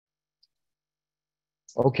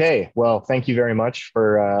Okay, well, thank you very much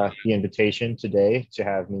for the invitation today to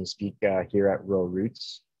have me speak here at Rural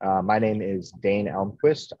Roots. My name is Dane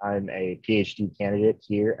Elmquist. I'm a PhD candidate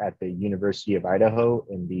here at the University of Idaho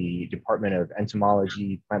in the Department of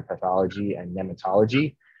Entomology, Plant Pathology, and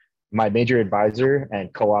Nematology. My major advisor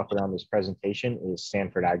and co-author on this presentation is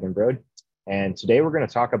Sanford Agenbrod. And today we're going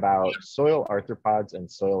to talk about soil arthropods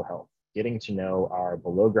and soil health, getting to know our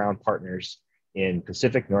below ground partners in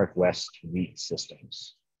Pacific Northwest wheat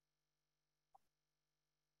systems.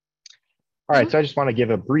 All right, so I just want to give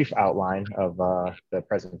a brief outline of the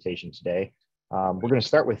presentation today. We're going to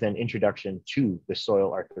start with an introduction to the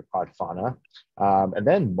soil arthropod fauna. And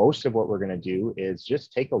then most of what we're going to do is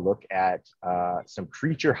just take a look at some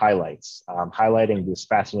creature highlights, highlighting this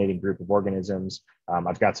fascinating group of organisms.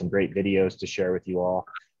 I've got some great videos to share with you all.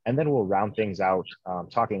 And then we'll round things out,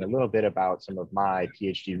 talking a little bit about some of my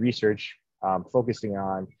PhD research, focusing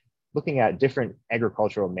on looking at different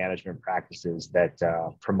agricultural management practices that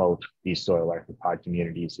promote these soil arthropod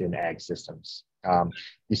communities in ag systems.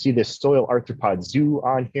 You see this soil arthropod zoo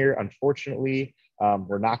on here. Unfortunately,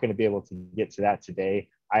 we're not going to be able to get to that today.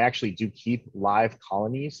 I actually do keep live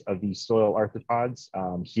colonies of these soil arthropods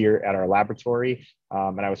here at our laboratory.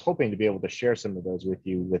 And I was hoping to be able to share some of those with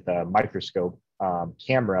you with a microscope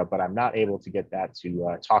camera, but I'm not able to get that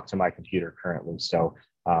to talk to my computer currently. So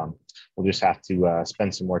we'll just have to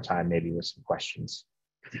spend some more time maybe with some questions.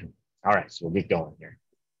 All right, so we'll get going here.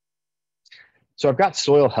 So I've got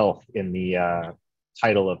soil health in the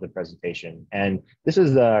title of the presentation, and this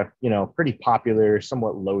is a pretty popular,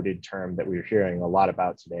 somewhat loaded term that we're hearing a lot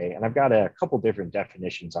about today. And I've got a couple different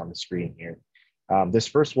definitions on the screen here. This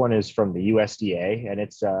first one is from the USDA, and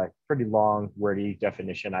it's a pretty long, wordy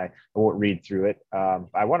definition. I won't read through it.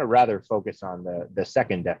 I want to rather focus on the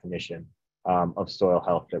second definition of soil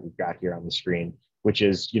health that we've got here on the screen, which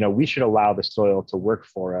is, we should allow the soil to work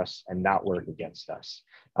for us and not work against us.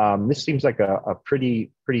 This seems like a pretty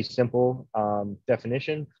simple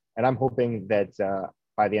definition, and I'm hoping that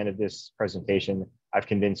by the end of this presentation, I've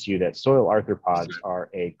convinced you that soil arthropods are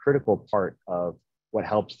a critical part of what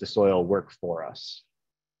helps the soil work for us.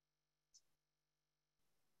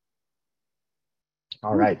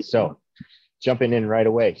 All right, so jumping in right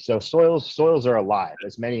away. So soils are alive.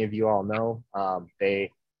 As many of you all know,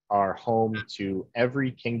 they are home to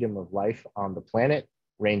every kingdom of life on the planet,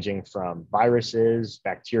 ranging from viruses,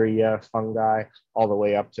 bacteria, fungi, all the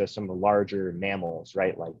way up to some of the larger mammals,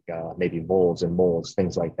 right? Like maybe voles and moles,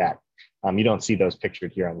 things like that. You don't see those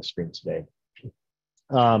pictured here on the screen today.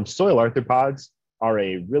 Soil arthropods are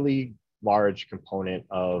a really large component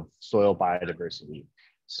of soil biodiversity.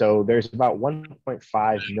 So there's about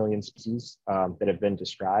 1.5 million species that have been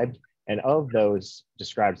described. And of those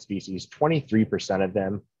described species, 23% of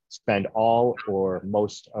them spend all or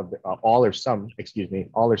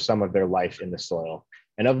some of their life in the soil.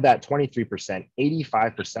 And of that 23%,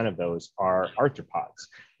 85% of those are arthropods.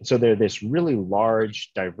 And so they're this really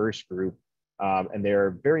large, diverse group, and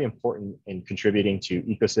they're very important in contributing to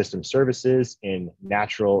ecosystem services in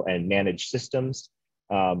natural and managed systems.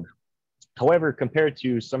 However, compared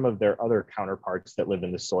to some of their other counterparts that live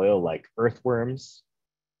in the soil, like earthworms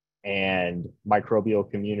and microbial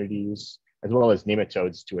communities, as well as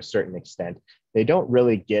nematodes to a certain extent, they don't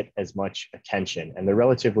really get as much attention, and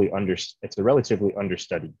it's a relatively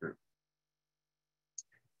understudied group.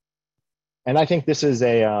 And I think this is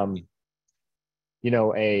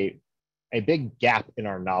a big gap in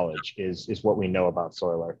our knowledge is what we know about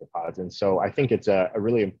soil arthropods. And so I think it's a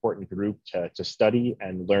really important group to study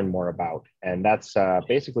and learn more about. And that's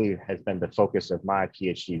basically has been the focus of my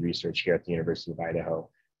PhD research here at the University of Idaho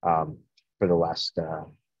for the last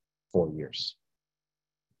 4 years.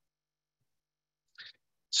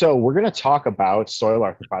 So we're going to talk about soil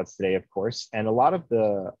arthropods today, of course, and a lot of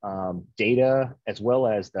the data, as well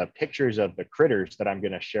as the pictures of the critters that I'm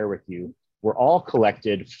going to share with you, were all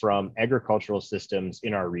collected from agricultural systems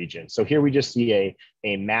in our region. So here we just see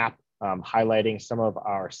a map highlighting some of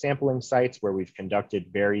our sampling sites where we've conducted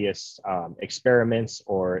various experiments,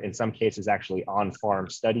 or in some cases actually on-farm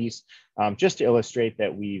studies, just to illustrate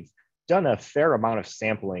that we've done a fair amount of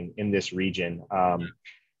sampling in this region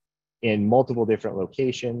in multiple different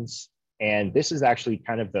locations. And this is actually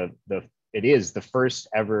kind of it is the first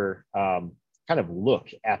ever kind of look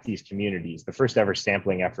at these communities, the first ever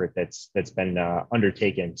sampling effort that's been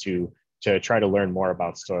undertaken to try to learn more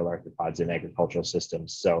about soil arthropods in agricultural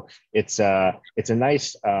systems. So it's a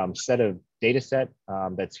nice set of data set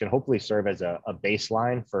that's going to hopefully serve as a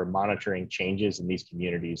baseline for monitoring changes in these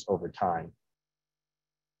communities over time.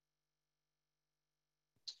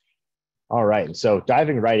 All right, and so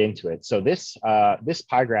diving right into it. So this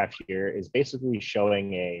pie graph here is basically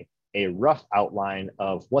showing a rough outline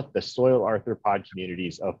of what the soil arthropod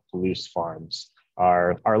communities of Palouse farms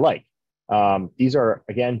are like. These are,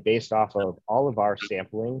 again, based off of all of our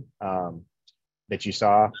sampling that you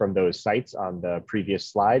saw from those sites on the previous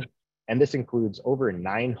slide. And this includes over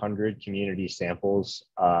 900 community samples,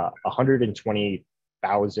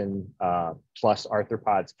 120,000 plus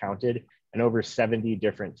arthropods counted, and over 70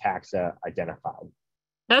 different taxa identified.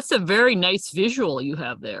 That's a very nice visual you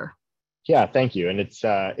have there. Yeah, thank you. And it's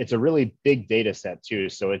a really big data set too.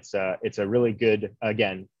 So it's a really good,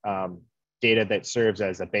 again, data that serves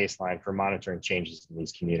as a baseline for monitoring changes in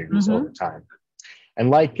these communities over time. And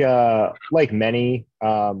like many,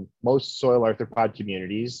 most soil arthropod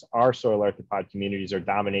communities, our soil arthropod communities are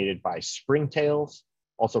dominated by springtails,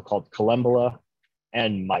 also called collembola,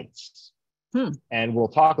 and mites. And we'll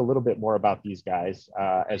talk a little bit more about these guys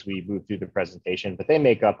as we move through the presentation, but they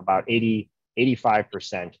make up about 85%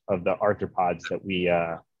 of the arthropods that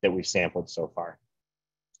we've sampled so far.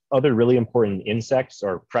 Other really important insects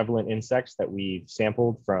or prevalent insects that we've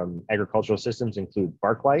sampled from agricultural systems include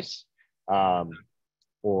bark lice, and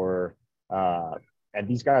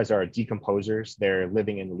these guys are decomposers. They're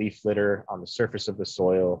living in leaf litter on the surface of the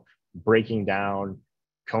soil, breaking down,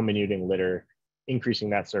 comminuting litter, increasing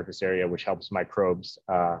that surface area, which helps microbes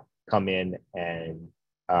come in and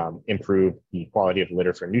improve the quality of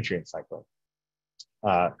litter for nutrient cycling.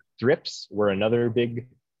 Thrips were another big,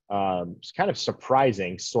 kind of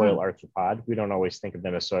surprising soil arthropod. We don't always think of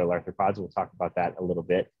them as soil arthropods. We'll talk about that a little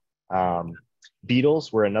bit.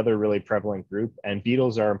 Beetles were another really prevalent group, and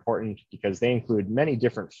beetles are important because they include many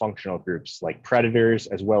different functional groups like predators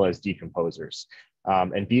as well as decomposers.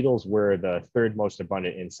 And beetles were the third most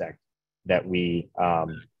abundant insect that we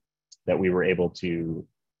were able to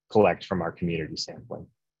collect from our community sampling.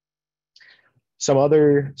 Some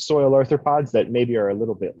other soil arthropods that maybe are a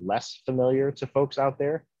little bit less familiar to folks out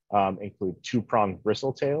there include two-pronged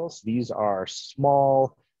bristletails. These are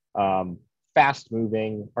small,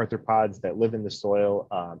 fast-moving arthropods that live in the soil,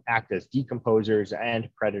 act as decomposers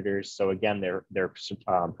and predators. So again, they're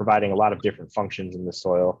providing a lot of different functions in the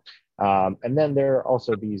soil. And then there are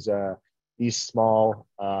also these small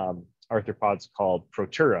arthropods called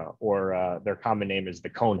Protura, or their common name is the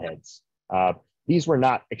coneheads. These were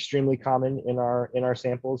not extremely common in our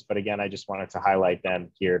samples, but again, I just wanted to highlight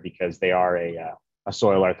them here because they are a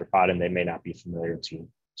soil arthropod and they may not be familiar to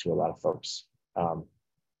a lot of folks.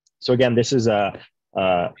 So again, this is a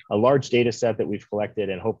large data set that we've collected,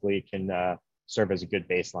 and hopefully it can serve as a good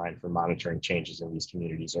baseline for monitoring changes in these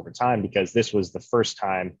communities over time, because this was the first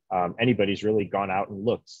time anybody's really gone out and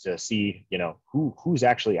looked to see, who's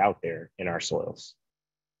actually out there in our soils.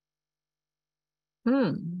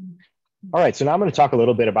 All right, so now I'm going to talk a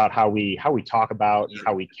little bit about how we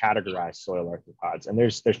categorize soil arthropods, and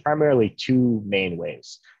there's primarily two main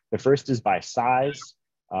ways. The first is by size.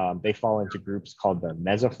 They fall into groups called the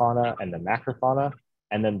mesofauna and the macrofauna.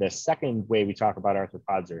 And then the second way we talk about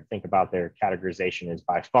arthropods or think about their categorization is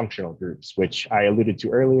by functional groups, which I alluded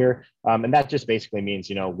to earlier. And that just basically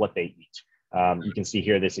means, what they eat. You can see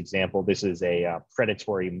here this example. This is a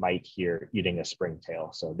predatory mite here eating a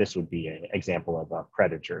springtail. So this would be an example of a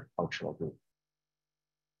predator functional group.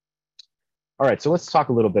 All right, so let's talk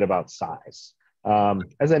a little bit about size.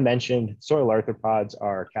 As I mentioned, soil arthropods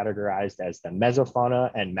are categorized as the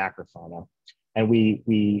mesofauna and macrofauna, and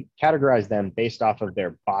we categorize them based off of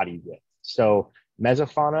their body width. So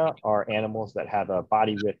mesofauna are animals that have a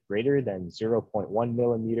body width greater than 0.1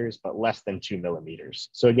 millimeters, but less than 2 millimeters.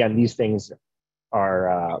 So again, these things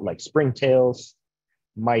are like springtails,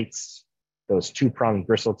 mites, those two-pronged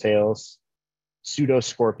bristletails.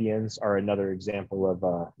 Pseudoscorpions are another example of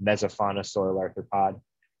a mesofauna soil arthropod.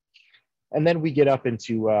 And then we get up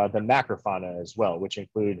into the macrofauna as well, which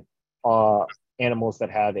include animals that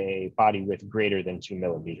have a body width greater than 2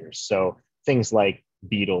 millimeters. So things like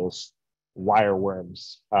beetles,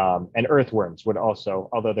 wireworms, and earthworms would also,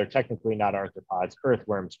 although they're technically not arthropods,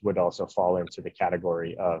 earthworms would also fall into the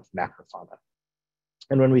category of macrofauna.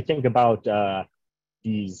 And when we think about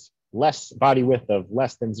these body width of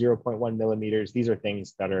less than 0.1 millimeters, these are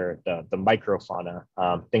things that are the microfauna,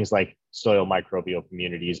 things like soil microbial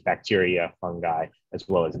communities, bacteria, fungi, as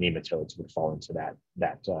well as nematodes would fall into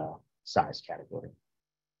that size category.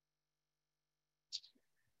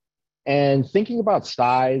 And thinking about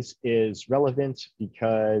size is relevant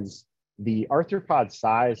because the arthropod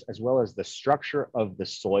size, as well as the structure of the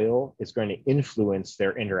soil, is going to influence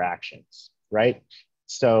their interactions, right?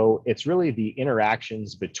 So it's really the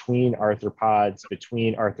interactions between arthropods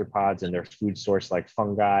and their food source like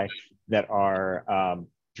fungi that are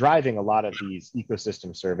driving a lot of these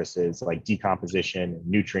ecosystem services like decomposition and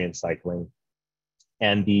nutrient cycling.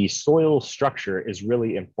 And the soil structure is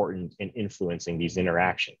really important in influencing these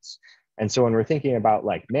interactions. And so when we're thinking about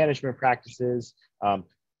like management practices,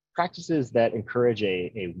 practices that encourage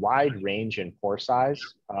a wide range in pore size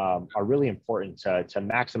are really important to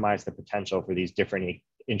maximize the potential for these different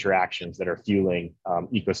interactions that are fueling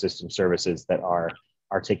ecosystem services that are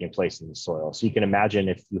taking place in the soil. So you can imagine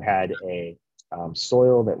if you had a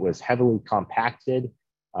soil that was heavily compacted,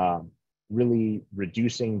 really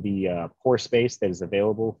reducing the pore space that is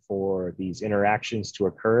available for these interactions to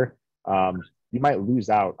occur, you might lose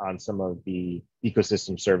out on some of the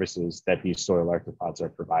ecosystem services that these soil arthropods are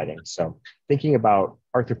providing. So thinking about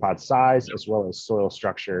arthropod size as well as soil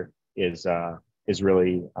structure is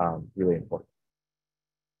really, really important.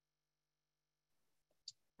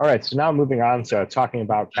 All right, so now moving on to talking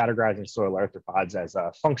about categorizing soil arthropods as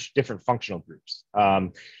different functional groups.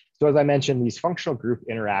 So as I mentioned, these functional group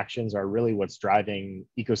interactions are really what's driving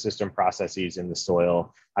ecosystem processes in the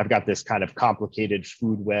soil. I've got this kind of complicated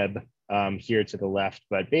food web here to the left,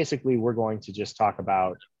 but basically we're going to just talk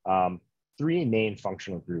about three main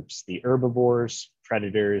functional groups: the herbivores,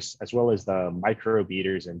 predators, as well as the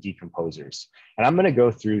microbeaters and decomposers. And I'm going to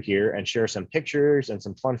go through here and share some pictures and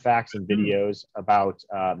some fun facts and videos about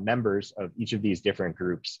members of each of these different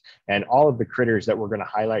groups. And all of the critters that we're going to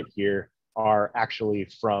highlight here are actually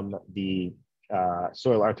from the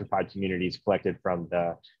soil arthropod communities collected from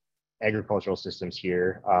the agricultural systems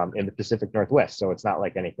here in the Pacific Northwest. So it's not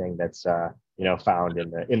like anything that's found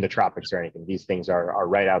in the tropics or anything. These things are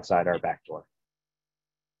right outside our back door.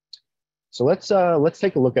 So let's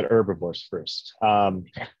take a look at herbivores first. I'm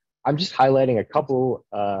just highlighting a couple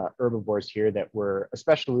herbivores here that were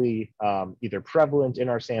especially either prevalent in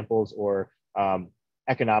our samples or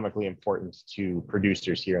economically important to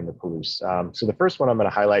producers here in the Palouse. So the first one I'm going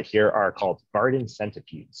to highlight here are called garden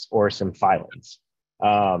centipedes or symphylans.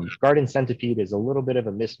 Garden centipede is a little bit of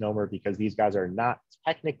a misnomer because these guys are not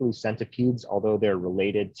technically centipedes, although they're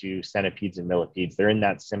related to centipedes and millipedes. They're in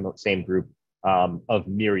that same group of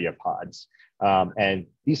myriapods. And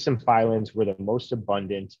these symphylans were the most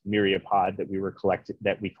abundant myriapod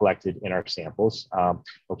that we collected in our samples.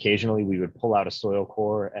 Occasionally, we would pull out a soil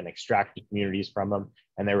core and extract the communities from them,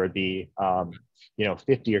 and there would be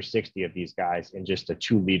 50 or 60 of these guys in just a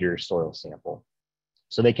 2-liter soil sample.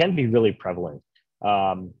 So they can be really prevalent.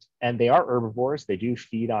 And they are herbivores. They do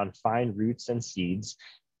feed on fine roots and seeds,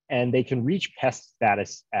 and they can reach pest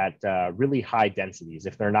status at really high densities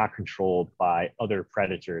if they're not controlled by other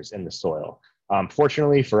predators in the soil.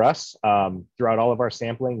 Fortunately for us, throughout all of our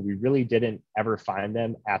sampling, we really didn't ever find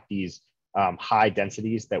them at these high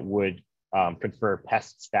densities that would confer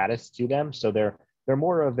pest status to them. So they're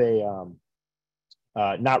more of a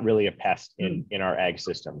not really a pest in our ag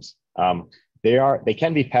systems. They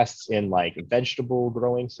can be pests in like vegetable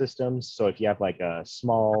growing systems. So if you have like a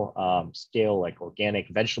small scale, like organic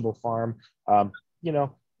vegetable farm,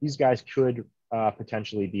 these guys could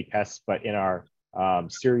potentially be pests, but in our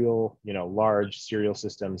cereal, large cereal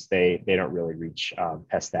systems, they don't really reach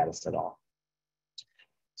pest status at all.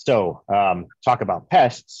 So talk about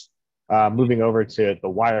pests, moving over to the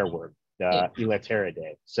wireworm, the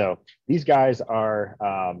Elateridae. So these guys are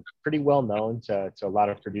pretty well known to a lot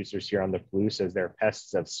of producers here on the Palouse as they're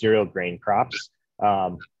pests of cereal grain crops.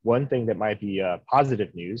 One thing that might be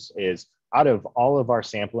positive news is out of all of our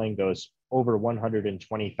sampling, those over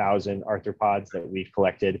 120,000 arthropods that we've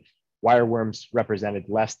collected, wireworms represented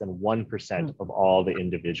less than 1% of all the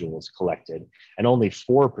individuals collected, and only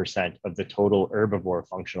 4% of the total herbivore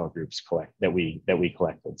functional groups that we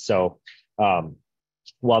collected. So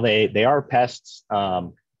while they are pests,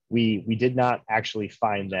 we did not actually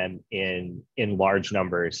find them in large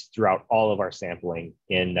numbers throughout all of our sampling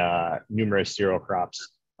in numerous cereal crops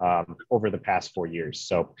over the past 4 years.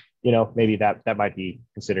 So maybe that might be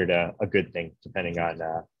considered a good thing depending on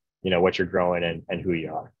what you're growing and who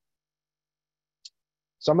you are.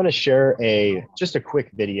 So I'm going to share just a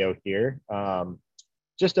quick video here,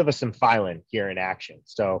 just of a symphylan here in action.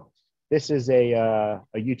 So this is a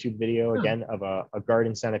YouTube video again of a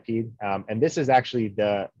garden centipede, and this is actually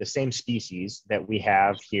the same species that we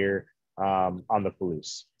have here on the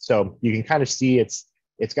Palouse. So you can kind of see it's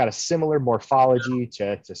got a similar morphology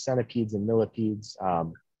to centipedes and millipedes.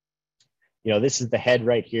 This is the head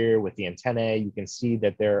right here with the antennae. You can see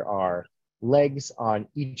that there are legs on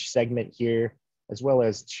each segment here, as well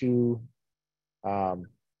as two, moving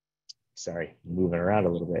around a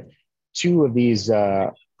little bit, two of these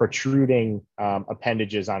protruding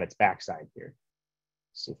appendages on its backside here.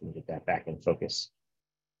 Let's see if we can get that back in focus.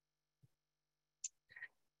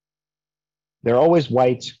 They're always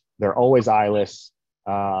white, they're always eyeless.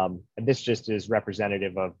 And this just is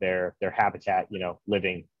representative of their habitat,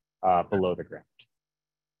 living below the ground.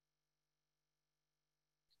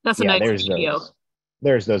 That's a Yeah, nice video.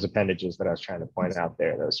 There's those appendages that I was trying to point out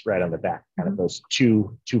there, those right on the back, kind of those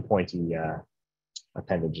two pointy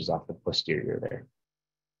appendages off the posterior there.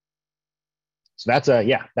 So that's a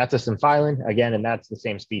symphylan again, and that's the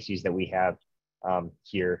same species that we have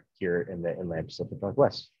here in the inland Pacific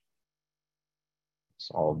Northwest.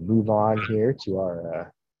 So I'll move on here to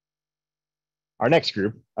our next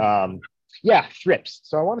group. Thrips.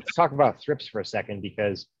 So I wanted to talk about thrips for a second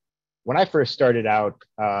because when I first started out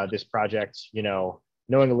this project,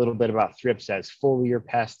 knowing a little bit about thrips as foliar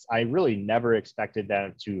pests, I really never expected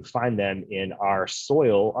them to find them in our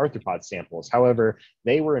soil arthropod samples. However,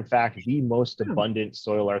 they were in fact the most abundant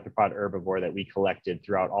soil arthropod herbivore that we collected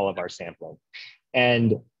throughout all of our sampling.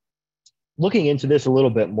 And looking into this a little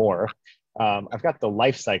bit more, I've got the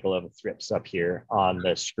life cycle of thrips up here on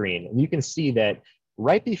the screen. And you can see that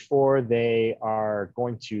right before they are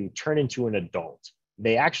going to turn into an adult,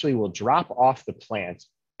 they actually will drop off the plant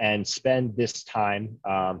and spend this time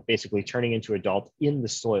basically turning into adult in the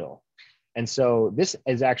soil. And so this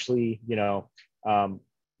is actually,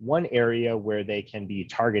 one area where they can be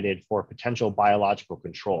targeted for potential biological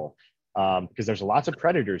control because there's lots of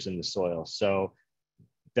predators in the soil. So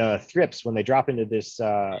the thrips, when they drop into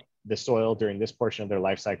the soil during this portion of their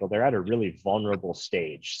life cycle, they're at a really vulnerable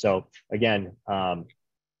stage. So again,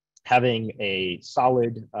 having a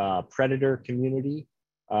solid predator community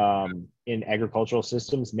in agricultural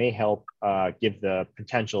systems may help give the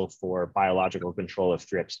potential for biological control of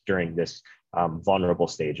thrips during this vulnerable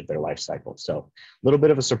stage of their life cycle. So a little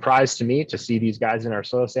bit of a surprise to me to see these guys in our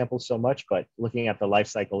soil samples so much, but looking at the life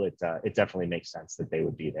cycle, it definitely makes sense that they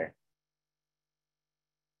would be there.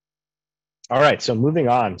 All right, so moving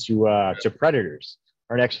on to predators.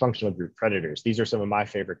 Our next functional group, predators. These are some of my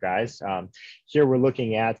favorite guys. Here we're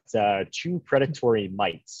looking at two predatory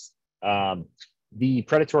mites. The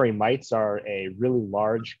predatory mites are a really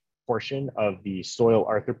large portion of the soil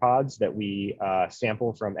arthropods that we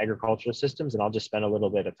sample from agricultural systems, and I'll just spend a little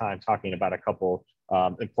bit of time talking about a couple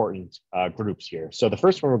important groups here. So the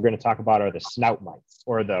first one we're going to talk about are the snout mites,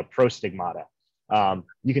 or the prostigmata.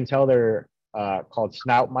 You can tell they're called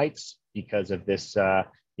snout mites because of this,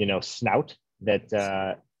 snout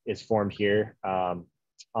that is formed here on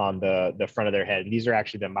the front of their head. And these are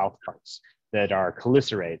actually the mouth parts that are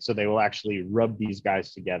chelicerated. So they will actually rub these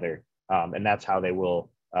guys together. And that's how they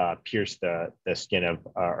will pierce the skin of,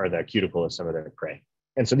 or the cuticle of some of their prey.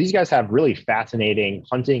 And so these guys have really fascinating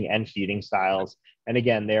hunting and feeding styles. And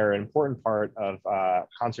again, they're an important part of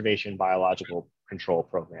conservation biological control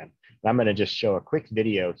program. And I'm gonna just show a quick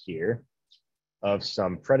video here of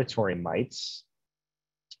some predatory mites,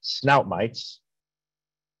 snout mites,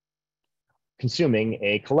 consuming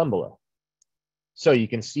a collembola. So you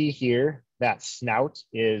can see here that snout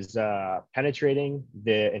is penetrating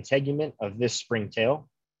the integument of this springtail.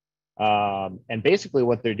 And basically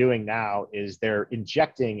what they're doing now is they're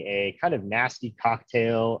injecting a kind of nasty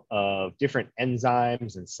cocktail of different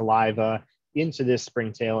enzymes and saliva into this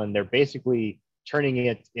springtail, and they're basically turning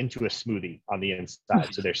it into a smoothie on the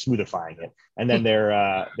inside. So they're smoothifying it, and then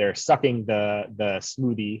they're sucking the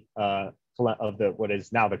smoothie of what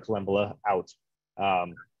is now the collembola out.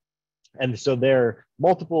 And so there are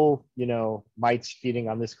multiple, mites feeding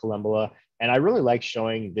on this collembola. And I really like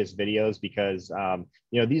showing these videos because,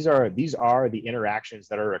 these are the interactions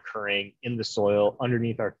that are occurring in the soil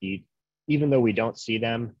underneath our feet. Even though we don't see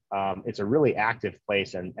them, it's a really active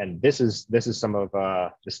place. And this is some of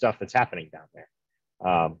the stuff that's happening down there.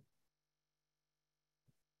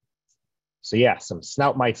 So yeah, some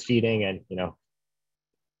snout mites feeding and,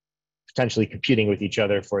 potentially competing with each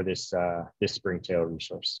other for this springtail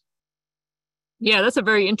resource. Yeah, that's a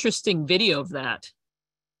very interesting video of that.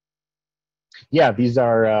 Yeah, these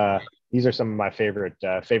are some of my favorite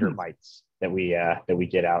mites that we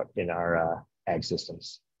get out in our ag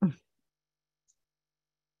systems.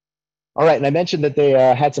 All right, and I mentioned that they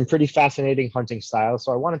had some pretty fascinating hunting styles,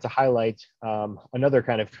 so I wanted to highlight another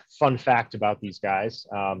kind of fun fact about these guys.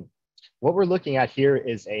 What we're looking at here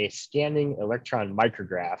is a scanning electron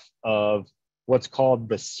micrograph of what's called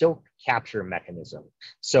the silk capture mechanism.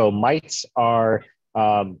 So mites are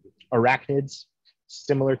arachnids,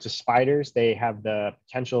 similar to spiders. They have the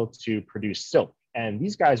potential to produce silk, and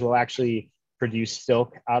these guys will actually produce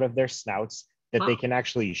silk out of their snouts that they can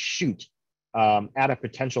actually shoot at a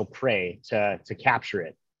potential prey to capture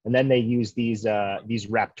it. And then they use these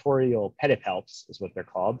raptorial pedipalps, is what they're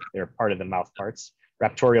called. They're part of the mouth parts.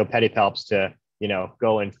 Raptorial pedipalps to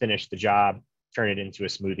go and finish the job turn it into a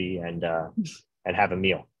smoothie and have a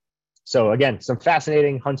meal. So again, some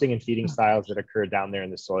fascinating hunting and feeding styles that occur down there in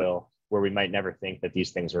the soil where we might never think that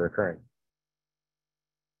these things are occurring.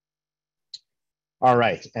 All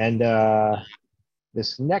right, and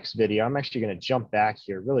this next video, I'm actually going to jump back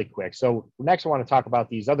here really quick. So next I want to talk about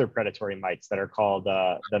these other predatory mites that are called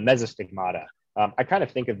the mesostigmata. I kind of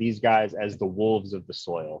think of these guys as the wolves of the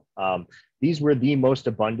soil. These were the most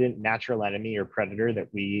abundant natural enemy or predator that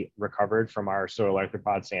we recovered from our soil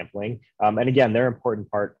arthropod sampling. And again, they're an important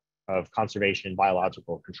part of conservation and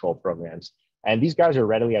biological control programs. And these guys are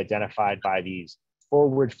readily identified by these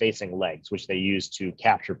forward-facing legs, which they use to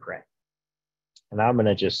capture prey. And I'm going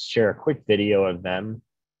to just share a quick video of them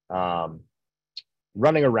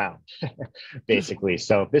running around, basically.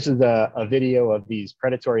 So this is a video of these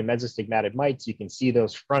predatory mesostigmatic mites. You can see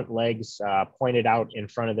those front legs pointed out in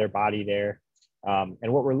front of their body there.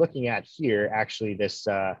 And what we're looking at here, actually, this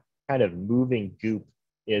kind of moving goop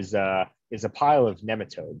is a pile of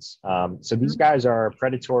nematodes. So these guys are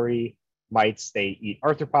predatory mites. They eat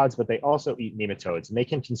arthropods, but they also eat nematodes, and they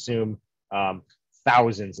can consume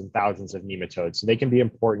thousands and thousands of nematodes. So they can be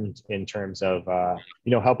important in terms of,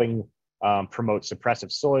 helping promote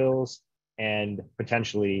suppressive soils and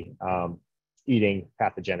potentially eating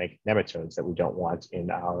pathogenic nematodes that we don't want in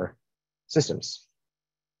our systems.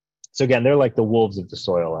 So again, they're like the wolves of the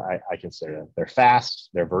soil, I consider them. They're fast,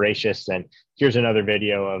 they're voracious. And here's another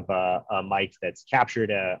video of a mite that's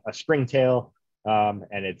captured a springtail.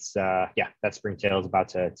 And it's, that springtail is about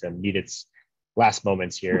to meet its last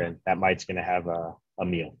moments here, and that mite's going to have a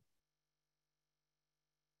meal.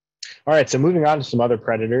 All right, so moving on to some other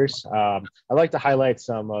predators. I'd like to highlight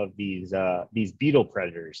some of these beetle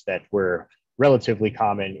predators that were relatively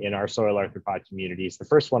common in our soil arthropod communities. The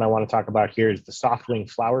first one I want to talk about here is the soft-winged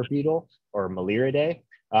flower beetle, or Meliridae.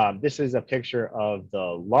 This is a picture of the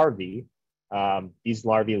larvae. These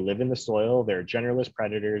larvae live in the soil. They're generalist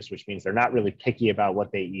predators, which means they're not really picky about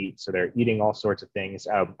what they eat. So they're eating all sorts of things.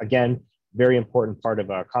 Again, very important part of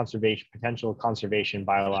a potential conservation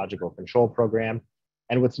biological control program.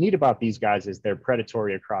 And what's neat about these guys is they're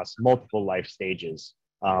predatory across multiple life stages,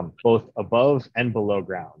 both above and below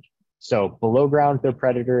ground. So below ground, they're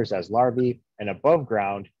predators as larvae, and above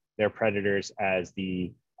ground, they're predators as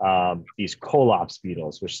these colops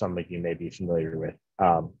beetles, which some of you may be familiar with.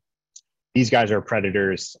 These guys are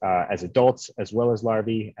predators as adults as well as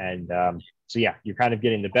larvae. And so yeah, you're kind of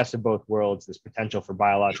getting the best of both worlds, this potential for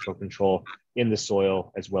biological control in the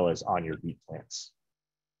soil as well as on your wheat plants.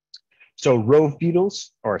 So rove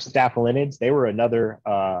beetles, or staphylinids, they were another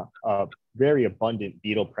very abundant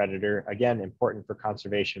beetle predator, again, important for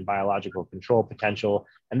conservation, biological control potential,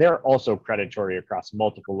 and they're also predatory across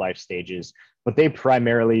multiple life stages, but they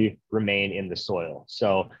primarily remain in the soil.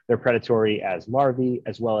 So they're predatory as larvae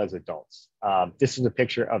as well as adults. This is a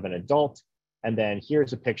picture of an adult, and then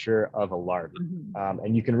here's a picture of a larvae.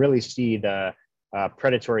 And you can really see the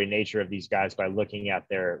predatory nature of these guys by looking at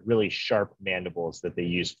their really sharp mandibles that they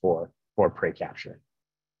use for prey capture.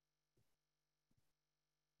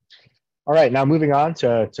 All right, now moving on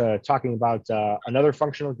to talking about another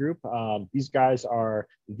functional group. These guys are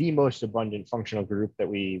the most abundant functional group that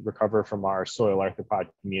we recover from our soil arthropod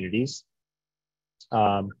communities.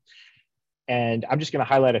 And I'm just going to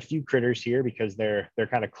highlight a few critters here because they're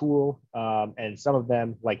kind of cool. And some of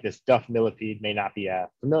them, like this duff millipede, may not be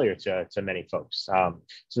familiar to many folks.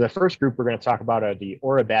 So the first group we're going to talk about are the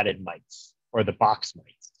orobatid mites, or the box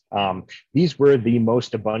mites. These were the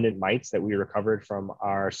most abundant mites that we recovered from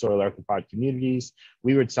our soil arthropod communities.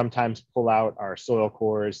 We would sometimes pull out our soil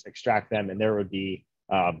cores, extract them, and there would be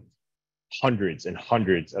hundreds and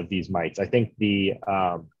hundreds of these mites. I think the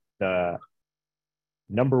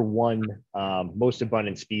number one most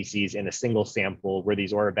abundant species in a single sample were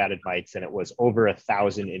these orobatid mites, and it was over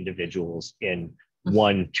 1,000 individuals in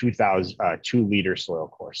one 2-liter soil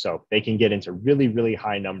core. So they can get into really, really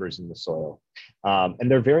high numbers in the soil.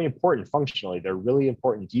 And they're very important functionally. They're really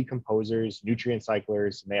important decomposers, nutrient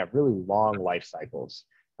cyclers, and they have really long life cycles.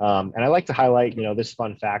 And I like to highlight, this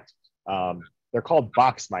fun fact. They're called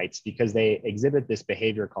box mites because they exhibit this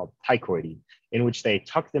behavior called tychoidy, in which they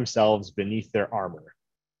tuck themselves beneath their armor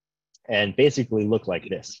and basically look like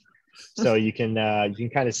this. So you can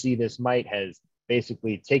kind of see this mite has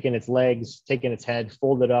basically taken its legs, taken its head,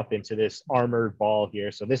 folded up into this armored ball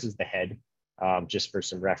here. So this is the head, just for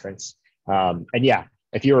some reference. And yeah,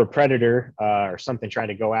 if you're a predator or something trying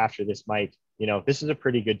to go after this mite, this is a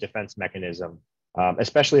pretty good defense mechanism,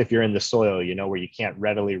 especially if you're in the soil, where you can't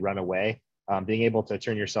readily run away. Being able to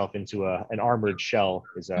turn yourself into an armored shell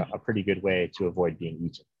is a pretty good way to avoid being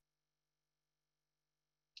eaten.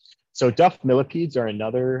 So duff millipedes are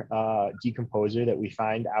another decomposer that we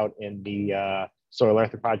find out in the soil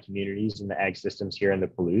arthropod communities in the ag systems here in the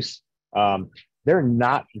Palouse. They're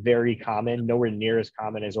not very common, nowhere near as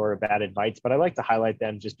common as orobatid mites, but I like to highlight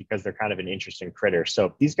them just because they're kind of an interesting critter.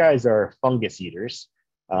 So these guys are fungus eaters,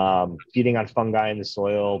 feeding on fungi in the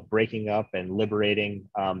soil, breaking up and liberating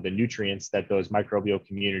the nutrients that those microbial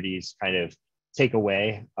communities kind of take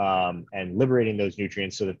away, and liberating those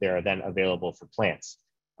nutrients so that they are then available for plants.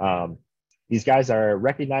 These guys are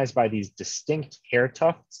recognized by these distinct hair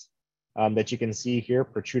tufts that you can see here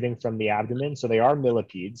protruding from the abdomen. So they are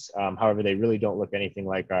millipedes. However, they really don't look anything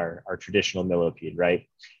like our traditional millipede, right?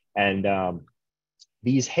 And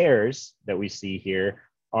these hairs that we see here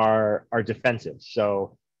are defensive.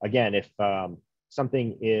 So again, if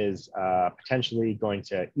something is potentially going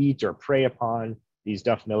to eat or prey upon these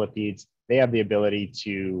duff millipedes, they have the ability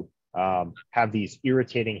to have these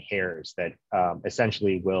irritating hairs that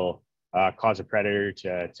essentially will cause a predator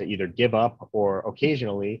to either give up, or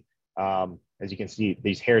occasionally, as you can see,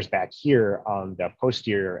 these hairs back here on the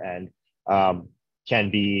posterior end can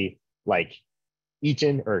be like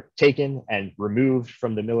eaten or taken and removed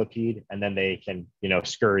from the millipede, and then they can,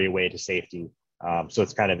 scurry away to safety. So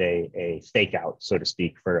it's kind of a fake out, so to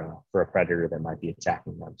speak, for a predator that might be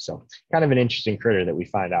attacking them. So kind of an interesting critter that we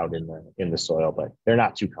find out in the soil, but they're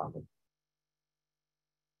not too common.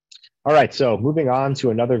 All right, so moving on to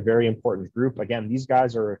another very important group. Again, these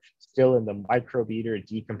guys are still in the microbeater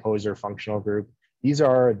decomposer functional group. These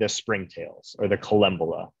are the springtails, or the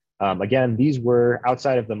collembola. Again, these were,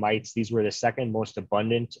 outside of the mites, these were the second most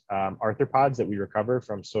abundant arthropods that we recover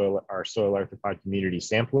from our soil arthropod community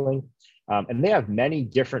sampling. And they have many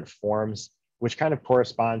different forms, which kind of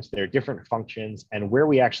corresponds to their different functions and where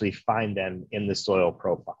we actually find them in the soil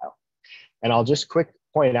profile. And I'll just quick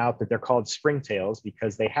point out that they're called springtails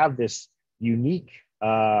because they have this unique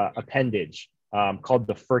appendage called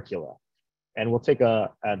the furcula. And we'll take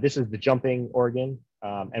this is the jumping organ,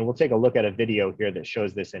 and we'll take a look at a video here that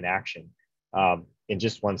shows this in action in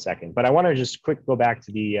just 1 second. But I want to just quick go back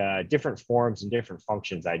to the different forms and different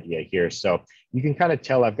functions idea here. So you can kind of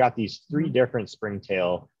tell I've got these 3 different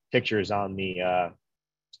springtail pictures on the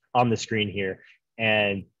screen here,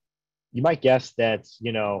 and you might guess that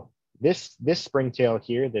this springtail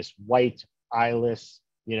here, this white eyeless,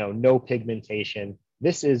 no pigmentation,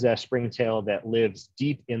 this is a springtail that lives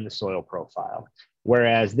deep in the soil profile.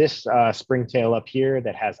 Whereas this springtail up here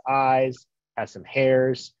that has eyes, has some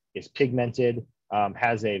hairs, is pigmented,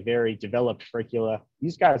 has a very developed furcula,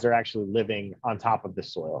 these guys are actually living on top of the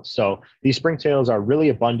soil. So these springtails are really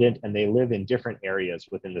abundant, and they live in different areas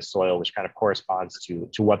within the soil, which kind of corresponds to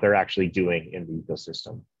what they're actually doing in the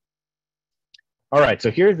ecosystem. All right,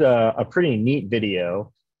 so here's a pretty neat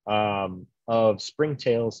video of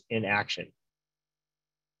springtails in action.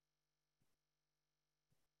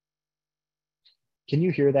 Can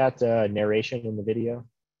you hear that narration in the video?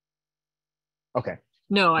 Okay.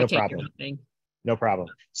 No, I can't hear anything. No problem.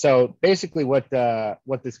 So basically what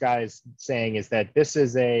this guy is saying is that this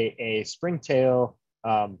is a springtail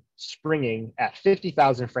springing at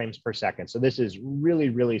 50,000 frames per second. So this is really,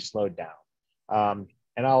 really slowed down.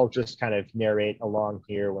 And I'll just kind of narrate along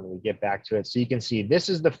here when we get back to it. So you can see this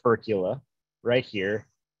is the furcula right here.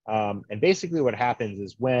 And basically what happens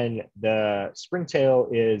is when the springtail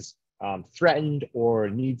is threatened or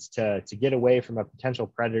needs to get away from a potential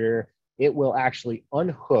predator, it will actually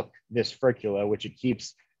unhook this furcula, which it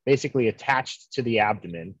keeps basically attached to the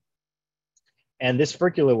abdomen. And this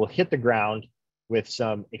furcula will hit the ground with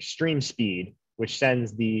some extreme speed, which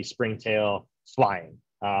sends the springtail flying.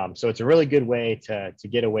 So it's a really good way to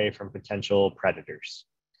get away from potential predators.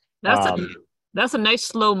 That's a nice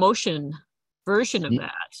slow motion version of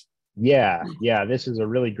that. Yeah, this is a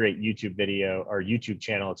really great YouTube video or YouTube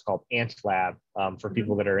channel. It's called Ant Lab. For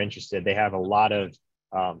people that are interested, they have a lot of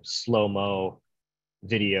slow-mo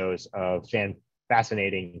videos of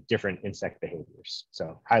fascinating different insect behaviors.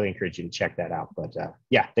 So highly encourage you to check that out. But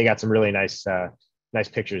yeah, they got some really nice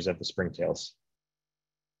pictures of the springtails.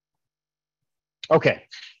 Okay,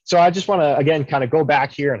 so I just want to again kind of go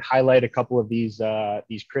back here and highlight a couple of these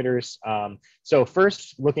critters. So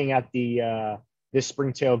first, looking at this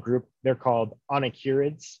springtail group, they're called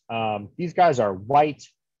onychirids. These guys are white,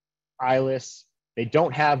 eyeless. They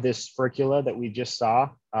don't have this furcula that we just saw.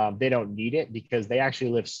 They don't need it because they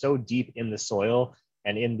actually live so deep in the soil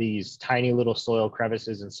and in these tiny little soil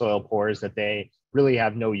crevices and soil pores that they really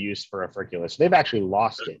have no use for a furcula. So they've actually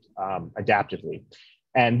lost it adaptively.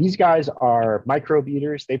 And these guys are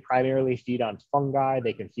microbeaters. They primarily feed on fungi.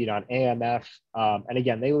 They can feed on AMF. And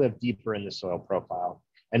again, they live deeper in the soil profile.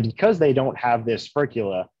 And because they don't have this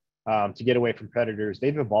furcula, to get away from predators,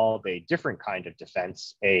 they've evolved a different kind of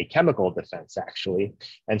defense, a chemical defense, actually.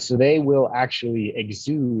 And so they will actually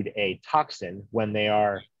exude a toxin when they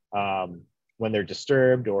are when they're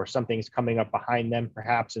disturbed or something's coming up behind them,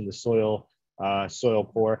 perhaps in the soil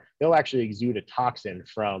pore. They'll actually exude a toxin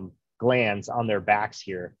from glands on their backs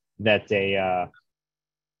here that they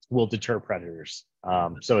will deter predators.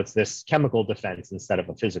 So it's this chemical defense instead of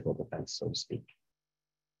a physical defense, so to speak.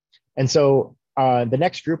 And so the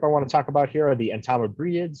next group I want to talk about here are the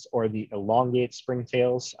Entomologids, or the elongate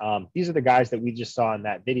springtails. These are the guys that we just saw in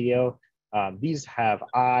that video. These have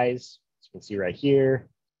eyes, as you can see right here,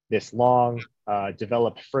 this long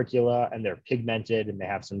developed furcula, and they're pigmented and they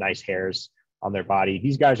have some nice hairs on their body.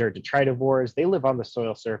 These guys are detritivores. They live on the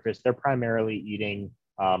soil surface. They're primarily eating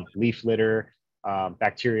leaf litter,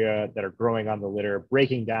 bacteria that are growing on the litter,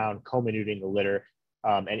 breaking down, co-minuting the litter,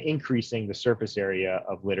 and increasing the surface area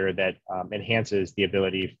of litter that enhances the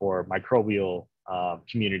ability for microbial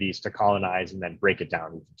communities to colonize and then break it down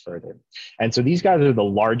even further. And so these guys are the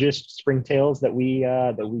largest springtails that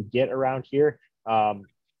we get around here.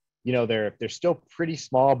 You know, they're still pretty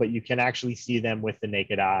small, but you can actually see them with the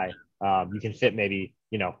naked eye. You can fit maybe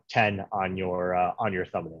 10 on your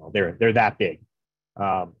thumbnail. They're that big.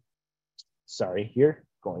 Sorry, here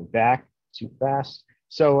going back too fast.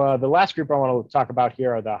 So the last group I want to talk about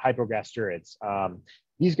here are the hypogasturids.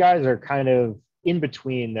 These guys are kind of in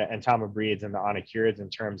between the entomobreeds and the onychurids in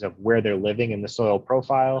terms of where they're living in the soil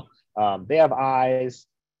profile. They have eyes,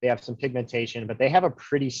 they have some pigmentation, but they have a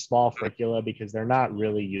pretty small furcula because they're not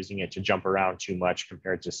really using it to jump around too much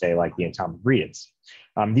compared to, say, like the entomobreeds.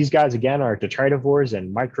 These guys, again, are detritivores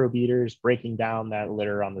and microbeaters, breaking down that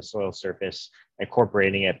litter on the soil surface,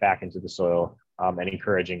 incorporating it back into the soil, and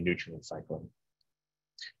encouraging nutrient cycling.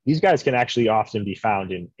 These guys can actually often be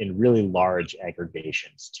found in really large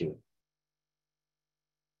aggregations too.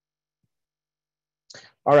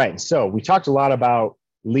 All right, so we talked a lot about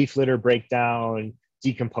leaf litter breakdown,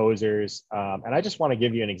 decomposers, and I just want to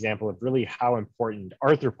give you an example of really how important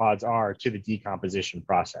arthropods are to the decomposition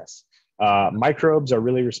process. Microbes are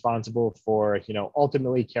really responsible for,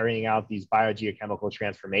 ultimately carrying out these biogeochemical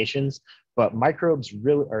transformations, but arthropods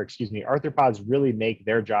really make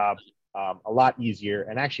their job a lot easier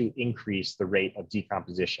and actually increase the rate of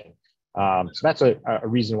decomposition. So that's a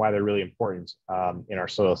reason why they're really important in our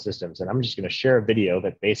soil systems. And I'm just going to share a video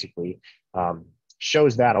that basically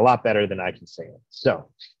shows that a lot better than I can say it. So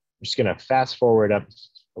I'm just going to fast forward up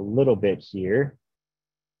a little bit here.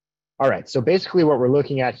 All right, so basically what we're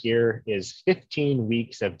looking at here is 15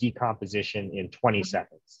 weeks of decomposition in 20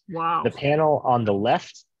 seconds. Wow. The panel on the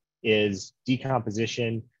left is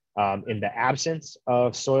decomposition in the absence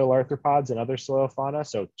of soil arthropods and other soil fauna,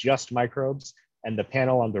 so just microbes. And the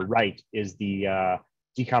panel on the right is the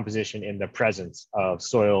decomposition in the presence of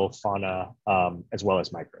soil fauna as well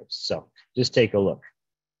as microbes. So just take a look.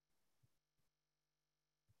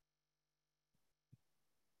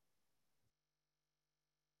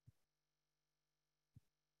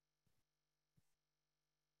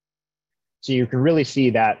 So you can really see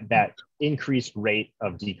that increased rate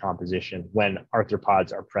of decomposition when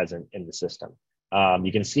arthropods are present in the system.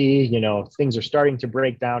 You can see, things are starting to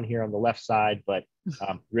break down here on the left side, but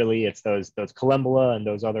really it's those collembola and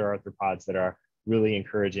those other arthropods that are really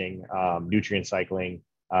encouraging nutrient cycling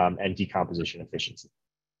and decomposition efficiency.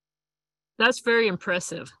 That's very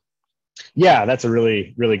impressive. Yeah, that's a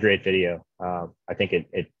really, really great video. I think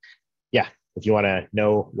yeah, if you want to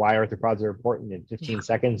know why arthropods are important in 15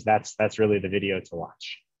 seconds, that's really the video to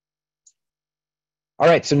watch. All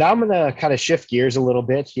right, so now I'm going to kind of shift gears a little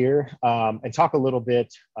bit here and talk a little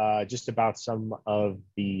bit just about some of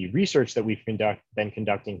the research that we've been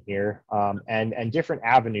conducting here and different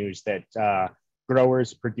avenues that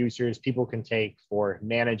growers, producers, people can take for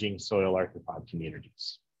managing soil arthropod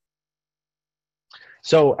communities.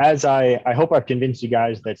 So as I hope I've convinced you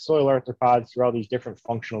guys that soil arthropods through all these different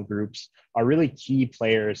functional groups are really key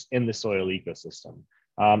players in the soil ecosystem.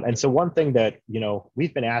 And so one thing that,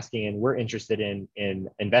 we've been asking and we're interested in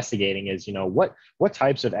investigating is, what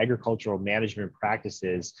types of agricultural management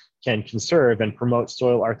practices can conserve and promote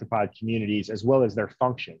soil arthropod communities as well as their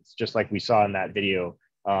functions, just like we saw in that video,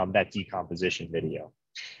 that decomposition video.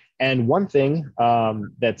 And one thing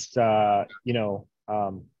that's,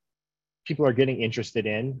 people are getting interested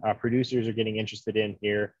in, producers are getting interested in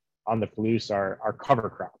here on the Palouse are cover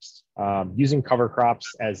crops. Using cover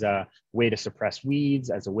crops as a way to suppress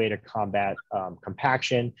weeds, as a way to combat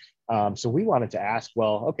compaction. So we wanted to ask,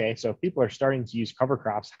 well, okay, so if people are starting to use cover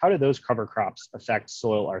crops, how do those cover crops affect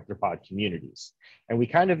soil arthropod communities? And we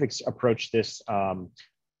kind of approached this a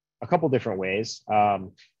couple different ways.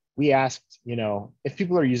 we asked, if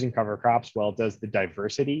people are using cover crops, well, does the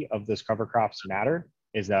diversity of those cover crops matter?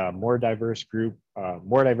 Is a more diverse group,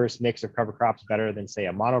 more diverse mix of cover crops better than, say,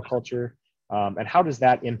 a monoculture? And how does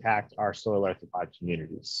that impact our soil arthropod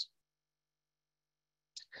communities?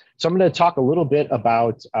 So I'm going to talk a little bit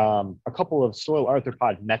about a couple of soil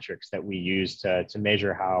arthropod metrics that we use to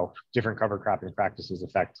measure how different cover cropping practices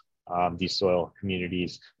affect these soil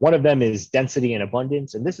communities. One of them is density and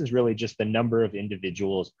abundance, and this is really just the number of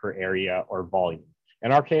individuals per area or volume.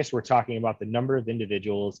 In our case, we're talking about the number of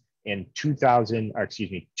individuals in 2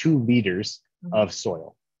 liters of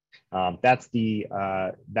soil. That's the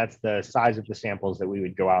size of the samples that we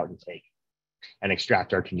would go out and take and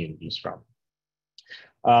extract our communities from.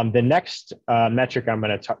 The next metric I'm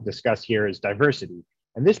going to discuss here is diversity.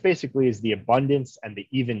 And this basically is the abundance and the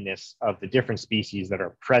evenness of the different species that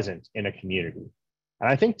are present in a community. And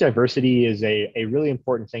I think diversity is a really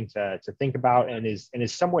important thing to think about, and is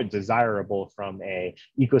somewhat desirable from a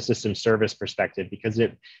ecosystem service perspective, because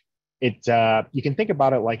you can think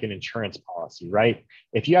about it like an insurance policy, right?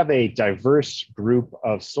 If you have a diverse group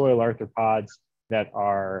of soil arthropods that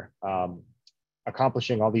are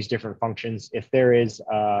accomplishing all these different functions, if there is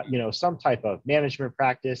some type of management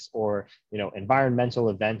practice or environmental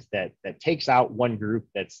event that takes out one group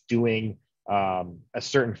that's doing a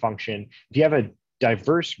certain function, if you have a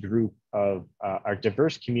diverse group of a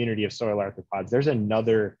diverse community of soil arthropods, there's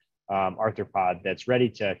another arthropod that's ready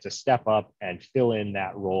to step up and fill in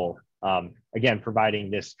that role, again providing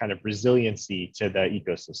this kind of resiliency to the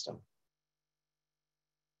ecosystem.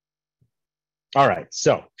 All right,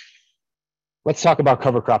 so let's talk about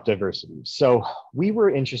cover crop diversity. So we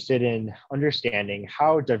were interested in understanding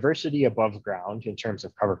how diversity above ground in terms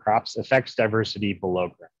of cover crops affects diversity below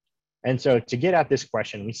ground. And so to get at this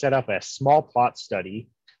question, we set up a small plot study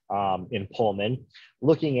in Pullman,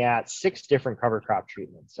 looking at 6 different cover crop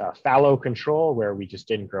treatments. Fallow control, where we just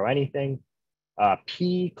didn't grow anything,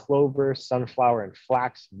 pea, clover, sunflower, and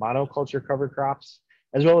flax monoculture cover crops,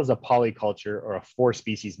 as well as a polyculture or a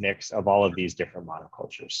 4-species mix of all of these different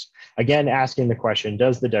monocultures. Again, asking the question,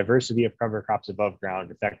 does the diversity of cover crops above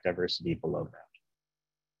ground affect diversity below ground?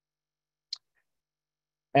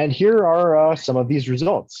 And here are some of these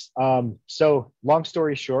results. So long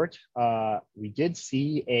story short, we did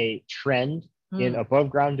see a trend in above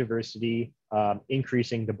ground diversity,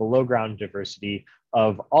 increasing the below ground diversity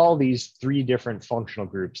of all these 3 different functional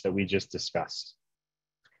groups that we just discussed.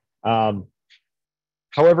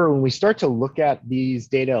 However, when we start to look at these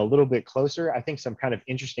data a little bit closer, I think some kind of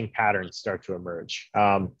interesting patterns start to emerge.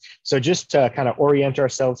 So just to kind of orient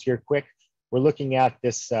ourselves here quick, we're looking at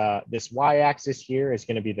this y-axis here is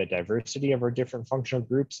going to be the diversity of our different functional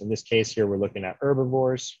groups. In this case here, we're looking at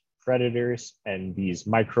herbivores, predators, and these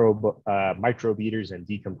microbeaters and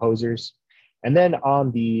decomposers. And then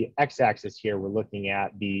on the x-axis here, we're looking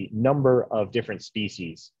at the number of different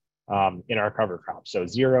species in our cover crop. So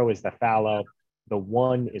 0 is the fallow, the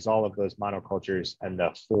 1 is all of those monocultures, and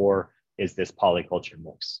the 4 is this polyculture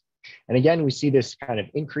mix. And again, we see this kind of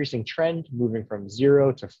increasing trend moving from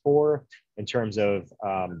 0 to 4 in terms of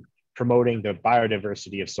promoting the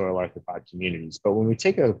biodiversity of soil arthropod communities. But when we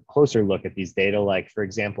take a closer look at these data, like for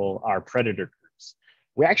example, our predator groups,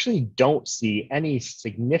 we actually don't see any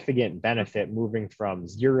significant benefit moving from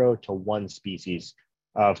 0 to 1 species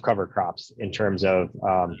of cover crops in terms of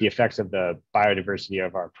the effects of the biodiversity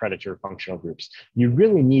of our predator functional groups. You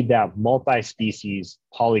really need that multi-species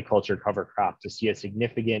polyculture cover crop to see a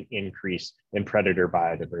significant increase in predator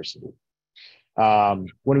biodiversity.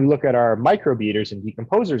 When we look at our microbeaters and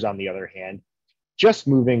decomposers, on the other hand, just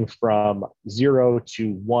moving from 0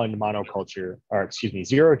 to 1 monoculture, or excuse me,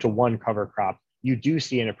 0 to 1 cover crop, you do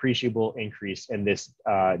see an appreciable increase in this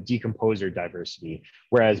decomposer diversity.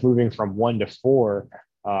 Whereas moving from 1 to 4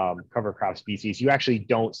 cover crop species, you actually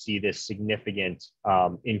don't see this significant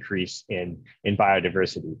increase in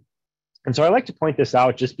biodiversity. And so I like to point this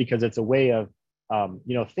out just because it's a way of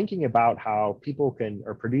thinking about how people can,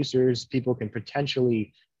 or producers, people can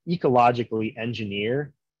potentially ecologically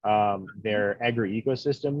engineer their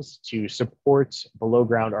agroecosystems to support below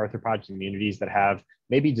ground arthropod communities that have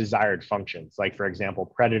maybe desired functions, like for example,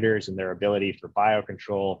 predators and their ability for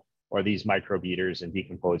biocontrol, or these microbeaters and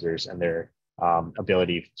decomposers and their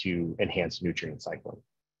ability to enhance nutrient cycling.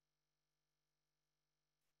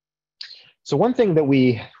 So one thing that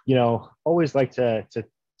we always like to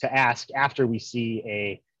ask after we see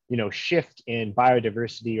a shift in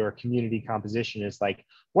biodiversity or community composition is like,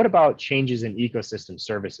 what about changes in ecosystem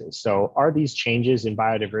services? So are these changes in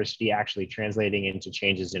biodiversity actually translating into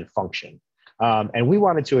changes in function? And we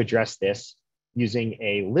wanted to address this using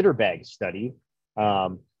a litter bag study,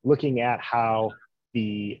 looking at how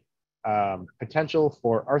the potential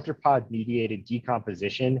for arthropod-mediated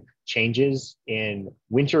decomposition changes in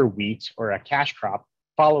winter wheat or a cash crop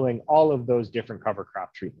following all of those different cover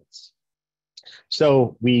crop treatments.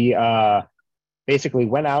 So we basically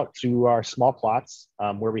went out to our small plots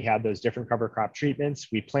where we had those different cover crop treatments.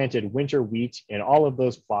 We planted winter wheat in all of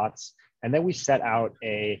those plots, and then we set out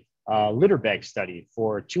a litter bag study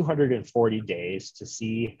for 240 days to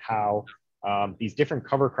see how these different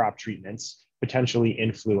cover crop treatments potentially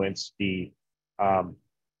influence the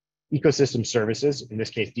ecosystem services, in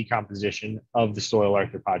this case, decomposition of the soil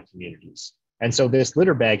arthropod communities. And so this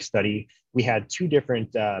litter bag study, we had two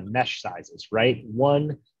different mesh sizes, right?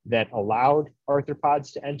 One that allowed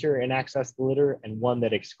arthropods to enter and access the litter, and one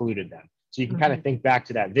that excluded them. So you can kind of think back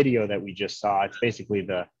to that video that we just saw. It's basically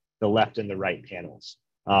the left and the right panels.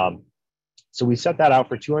 So we set that out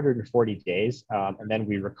for 240 days, and then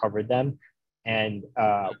we recovered them. And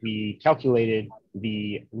we calculated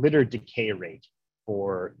the litter decay rate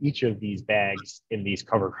for each of these bags in these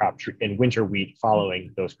cover crop in winter wheat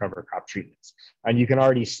following those cover crop treatments. And you can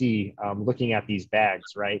already see, looking at these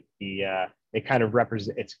bags, right? It kind of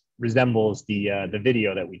resembles the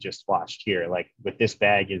video that we just watched here. Like with this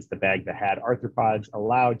bag is the bag that had arthropods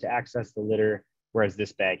allowed to access the litter, whereas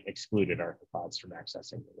this bag excluded arthropods from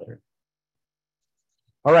accessing the litter.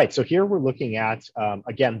 All right, so here we're looking at,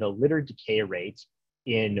 again, the litter decay rate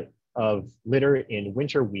of litter in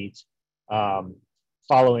winter wheat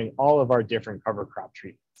following all of our different cover crop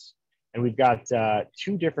treatments. And we've got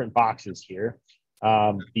two different boxes here.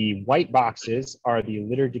 The white boxes are the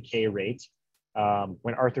litter decay rate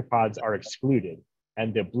when arthropods are excluded,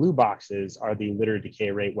 and the blue boxes are the litter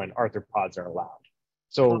decay rate when arthropods are allowed.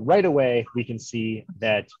 So right away, we can see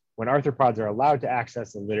that when arthropods are allowed to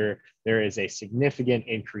access the litter, there is a significant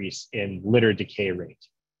increase in litter decay rate.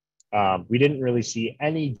 We didn't really see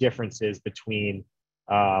any differences between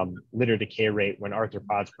litter decay rate when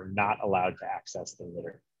arthropods were not allowed to access the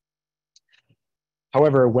litter.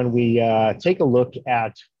 However, when we take a look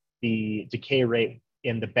at the decay rate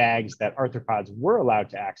in the bags that arthropods were allowed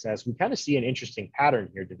to access, we kind of see an interesting pattern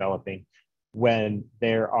here developing when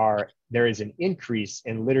there is an increase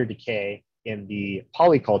in litter decay in the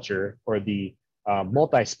polyculture or the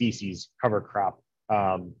multi-species cover crop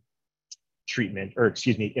treatment, or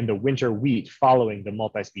excuse me, in the winter wheat following the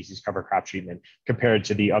multi-species cover crop treatment compared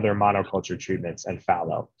to the other monoculture treatments and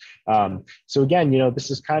fallow. So again,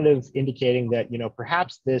 this is kind of indicating that,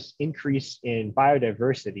 perhaps this increase in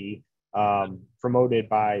biodiversity promoted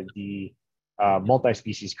by the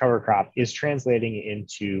multi-species cover crop is translating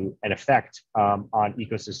into an effect on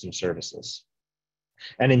ecosystem services.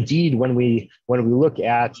 And indeed, when we look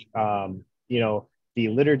at the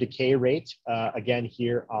litter decay rate, again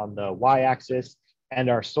here on the y-axis, and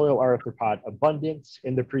our soil arthropod abundance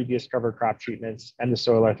in the previous cover crop treatments and the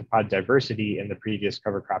soil arthropod diversity in the previous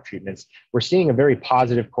cover crop treatments, we're seeing a very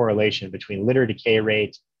positive correlation between litter decay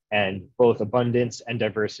rate and both abundance and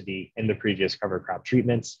diversity in the previous cover crop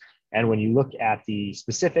treatments. And when you look at the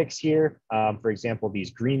specifics here, for example,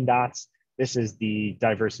 these green dots, this is the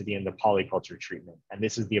diversity in the polyculture treatment, and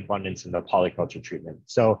this is the abundance in the polyculture treatment.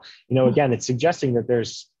 So, again, it's suggesting that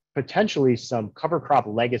there's potentially some cover crop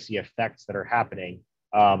legacy effects that are happening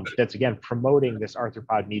that's, again, promoting this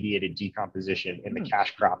arthropod-mediated decomposition in the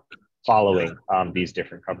cash crop following these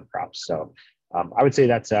different cover crops. So I would say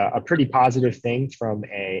that's a pretty positive thing from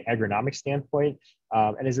an agronomic standpoint,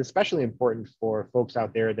 and is especially important for folks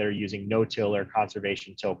out there that are using no-till or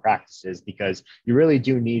conservation till practices, because you really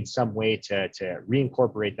do need some way to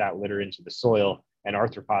reincorporate that litter into the soil, and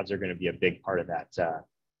arthropods are going to be a big part of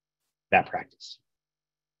that practice.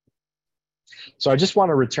 So I just want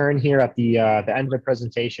to return here at the end of the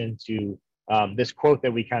presentation to this quote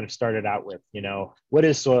that we kind of started out with. What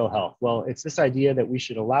is soil health? Well, it's this idea that we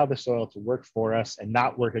should allow the soil to work for us and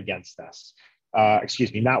not work against us.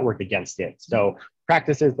 Not work against it. So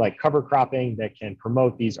practices like cover cropping that can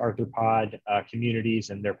promote these arthropod communities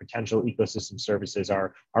and their potential ecosystem services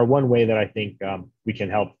are one way that I think we can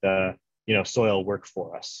help the soil work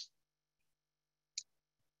for us.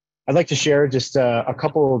 I'd like to share just a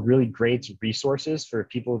couple of really great resources for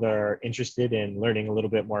people that are interested in learning a little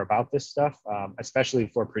bit more about this stuff, especially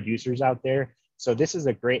for producers out there. So this is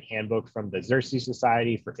a great handbook from the Xerces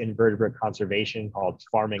Society for Invertebrate Conservation called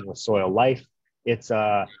Farming with Soil Life. It's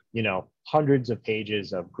hundreds of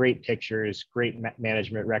pages of great pictures, great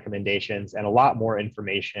management recommendations, and a lot more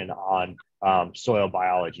information on soil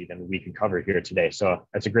biology than we can cover here today. So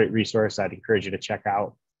that's a great resource I'd encourage you to check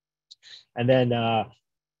out. And then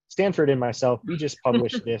Stanford and myself, we just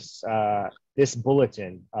published this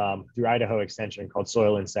bulletin through Idaho Extension called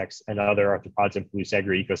Soil Insects and Other Arthropods and Polluted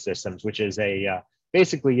Agroecosystems, which is a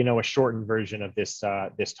basically, a shortened version of this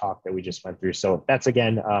this talk that we just went through. So that's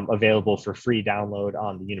again available for free download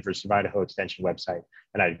on the University of Idaho Extension website,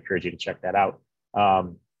 and I'd encourage you to check that out.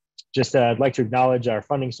 Just I'd like to acknowledge our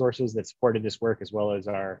funding sources that supported this work, as well as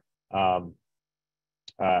our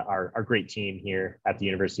great team here at the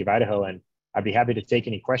University of Idaho, and I'd be happy to take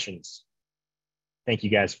any questions. Thank you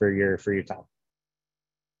guys for your time.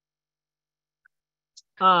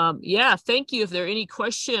 Yeah, thank you. If there are any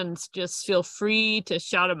questions, just feel free to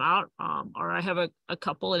shout them out, or I have a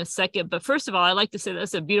couple in a second. But first of all, I'd like to say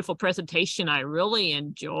that's a beautiful presentation. I really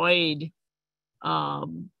enjoyed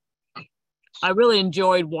watching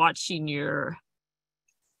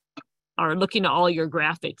looking at all your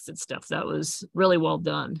graphics and stuff. That was really well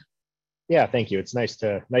done. Yeah, thank you. It's nice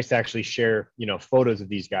to actually share, photos of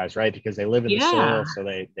these guys, right? Because they live in the soil, so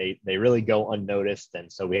they really go unnoticed,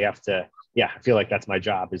 and so we have to. Yeah, I feel like that's my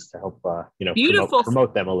job, is to help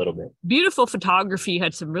promote them a little bit. Beautiful photography. You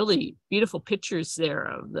had some really beautiful pictures there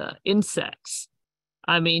of the insects.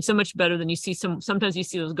 I mean, so much better than you see sometimes you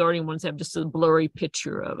see those gardening ones have just a blurry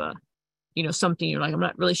picture of something you're like, I'm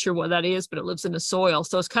not really sure what that is, but it lives in the soil.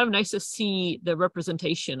 So it's kind of nice to see the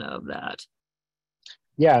representation of that.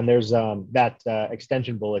 Yeah, and there's that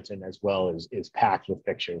extension bulletin as well is packed with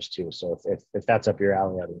pictures too. So if that's up your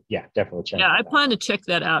alley, definitely check. Yeah, I plan to check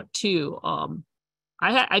that out too.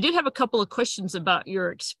 I did have a couple of questions about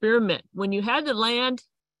your experiment. When you had the land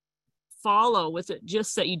fallow, was it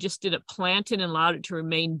just that you just did it planted and allowed it to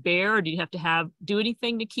remain bare, or do you have to do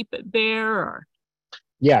anything to keep it bare? Or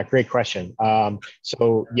yeah, great question.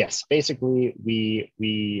 So yes, basically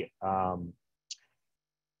we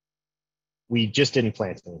just didn't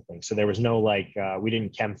plant anything. So there was no we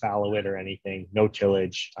didn't chem fallow it or anything, no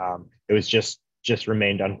tillage. It was just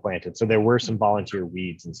remained unplanted. So there were some volunteer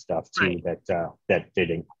weeds and stuff too, right, that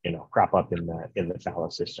didn't, crop up in the fallow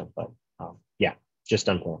system. But yeah, just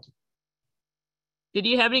unplanted. Did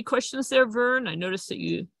you have any questions there, Vern? I noticed that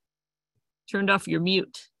you turned off your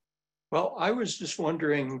mute. Well, I was just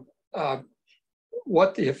wondering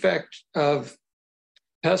what the effect of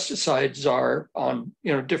pesticides are on,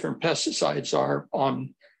 different pesticides are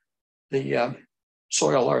on the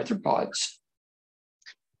soil arthropods.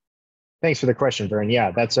 Thanks for the question, Vern.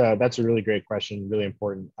 Yeah, that's a really great question, really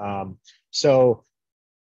important. So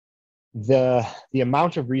the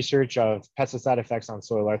amount of research of pesticide effects on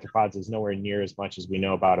soil arthropods is nowhere near as much as we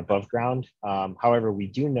know about above ground. However, we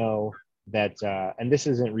do know that, and this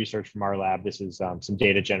isn't research from our lab, this is some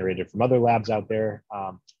data generated from other labs out there.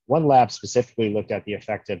 One lab specifically looked at the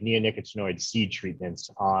effect of neonicotinoid seed treatments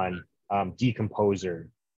on decomposer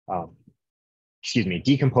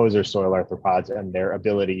soil arthropods and their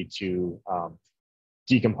ability to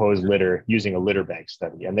decompose litter using a litter bank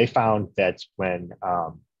study. And they found that when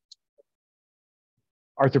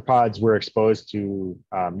arthropods were exposed to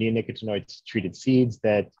neonicotinoid treated seeds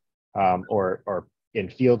that, or in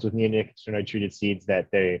fields with neonicotinoid treated seeds,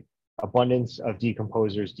 that the abundance of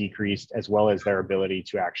decomposers decreased, as well as their ability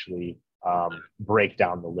to actually break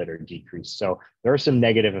down the litter decreased. So there are some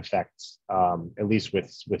negative effects, at least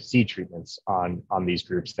with seed treatments on these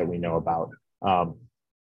groups that we know about.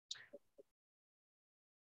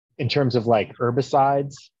 In terms of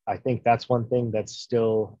herbicides, I think that's one thing that's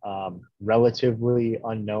still relatively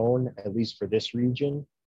unknown, at least for this region.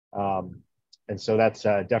 And so that's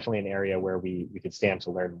definitely an area where we could stand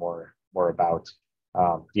to learn more about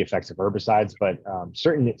the effects of herbicides, but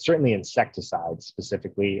certainly insecticides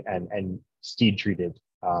specifically and seed treated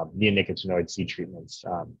neonicotinoid seed treatments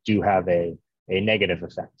do have a negative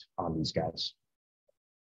effect on these guys.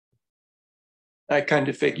 I kind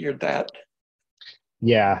of figured that.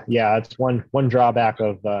 Yeah, it's one drawback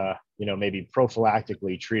of maybe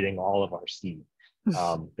prophylactically treating all of our seed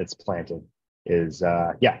that's planted is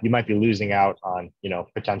you might be losing out on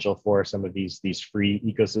potential for some of these free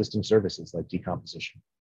ecosystem services like decomposition.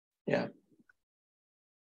 Yeah.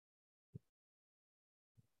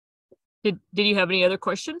 Did you have any other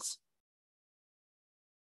questions?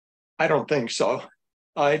 I don't think so.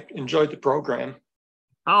 I enjoyed the program.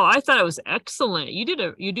 Oh, I thought it was excellent. You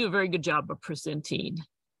do a very good job of presenting.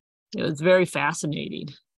 It was very fascinating.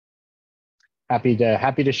 Happy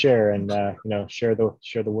to share and share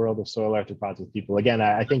the world of soil arthropods with people. Again,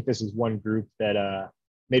 I think this is one group that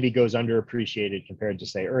maybe goes underappreciated compared to,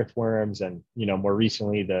 say, earthworms and more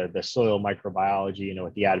recently the soil microbiology.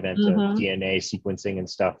 With the advent of DNA sequencing and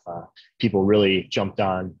stuff, people really jumped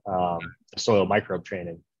on soil microbe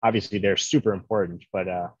training. Obviously, they're super important, but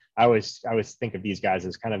I always think of these guys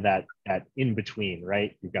as kind of that in between,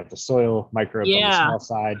 right? You've got the soil microbes on the small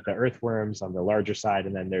side, the earthworms on the larger side,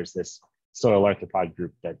 and then there's this soil arthropod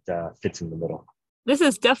group that fits in the middle. This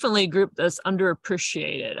is definitely a group that's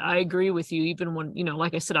underappreciated. I agree with you. Even when,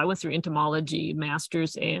 like I said, I went through entomology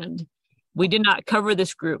masters and we did not cover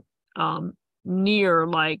this group near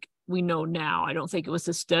like we know now. I don't think it was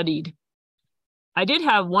as studied. I did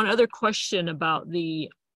have one other question about the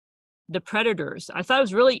predators. I thought it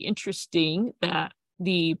was really interesting that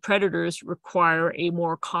the predators require a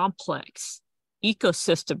more complex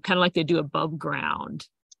ecosystem, kind of like they do above ground.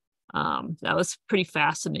 That was pretty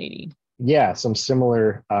fascinating. Yeah, some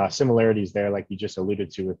similar similarities there, like you just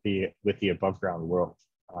alluded to with the above ground world,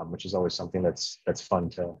 which is always something that's fun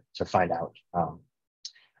to find out.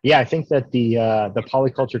 Yeah, I think that the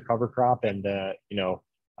polyculture cover crop and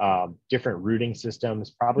different rooting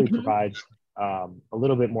systems probably provides a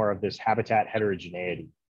little bit more of this habitat heterogeneity,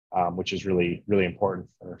 which is really important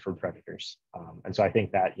for predators. And so I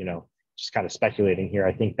think that just kind of speculating here,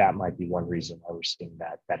 I think that might be one reason why we're seeing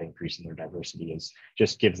that increase in their diversity is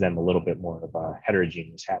just gives them a little bit more of a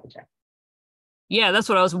heterogeneous habitat. Yeah, that's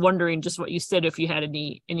what I was wondering, just what you said, if you had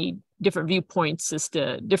any different viewpoints as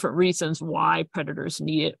to different reasons why predators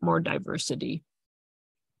need more diversity.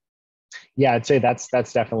 Yeah, I'd say that's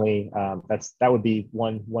definitely that would be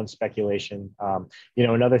one speculation.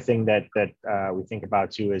 Another thing that we think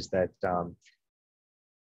about too is that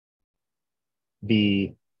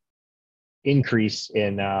the increase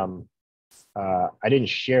in I didn't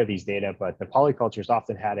share these data, but the polycultures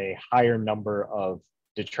often had a higher number of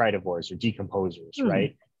detritivores or decomposers,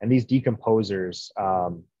 right? And these decomposers,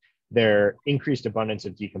 their increased abundance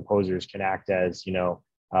of decomposers can act as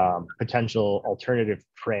potential alternative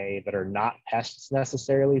prey that are not pests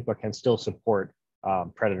necessarily, but can still support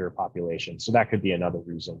predator populations. So that could be another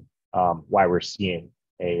reason why we're seeing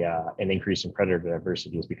an increase in predator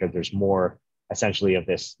diversity, is because there's more essentially of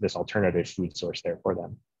this alternative food source there for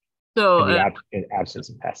them. So in absence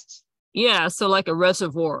of pests. Yeah, so like a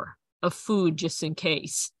reservoir of food just in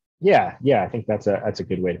case. Yeah, I think that's a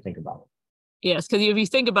good way to think about it. Yes, because if you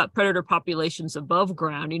think about predator populations above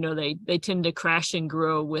ground, they tend to crash and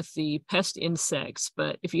grow with the pest insects.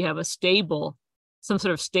 But if you have some sort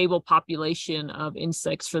of stable population of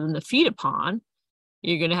insects for them to feed upon,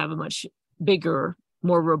 you're going to have a much bigger,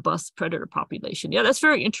 more robust predator population. Yeah, that's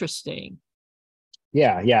very interesting.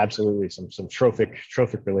 Yeah, absolutely. Some trophic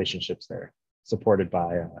relationships there, supported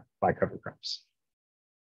by cover crops.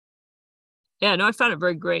 Yeah, no, I found it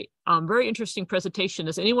very great. Very interesting presentation.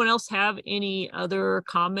 Does anyone else have any other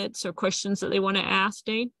comments or questions that they want to ask,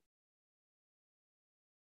 Dane?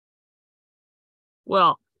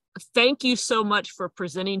 Well, thank you so much for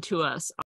presenting to us.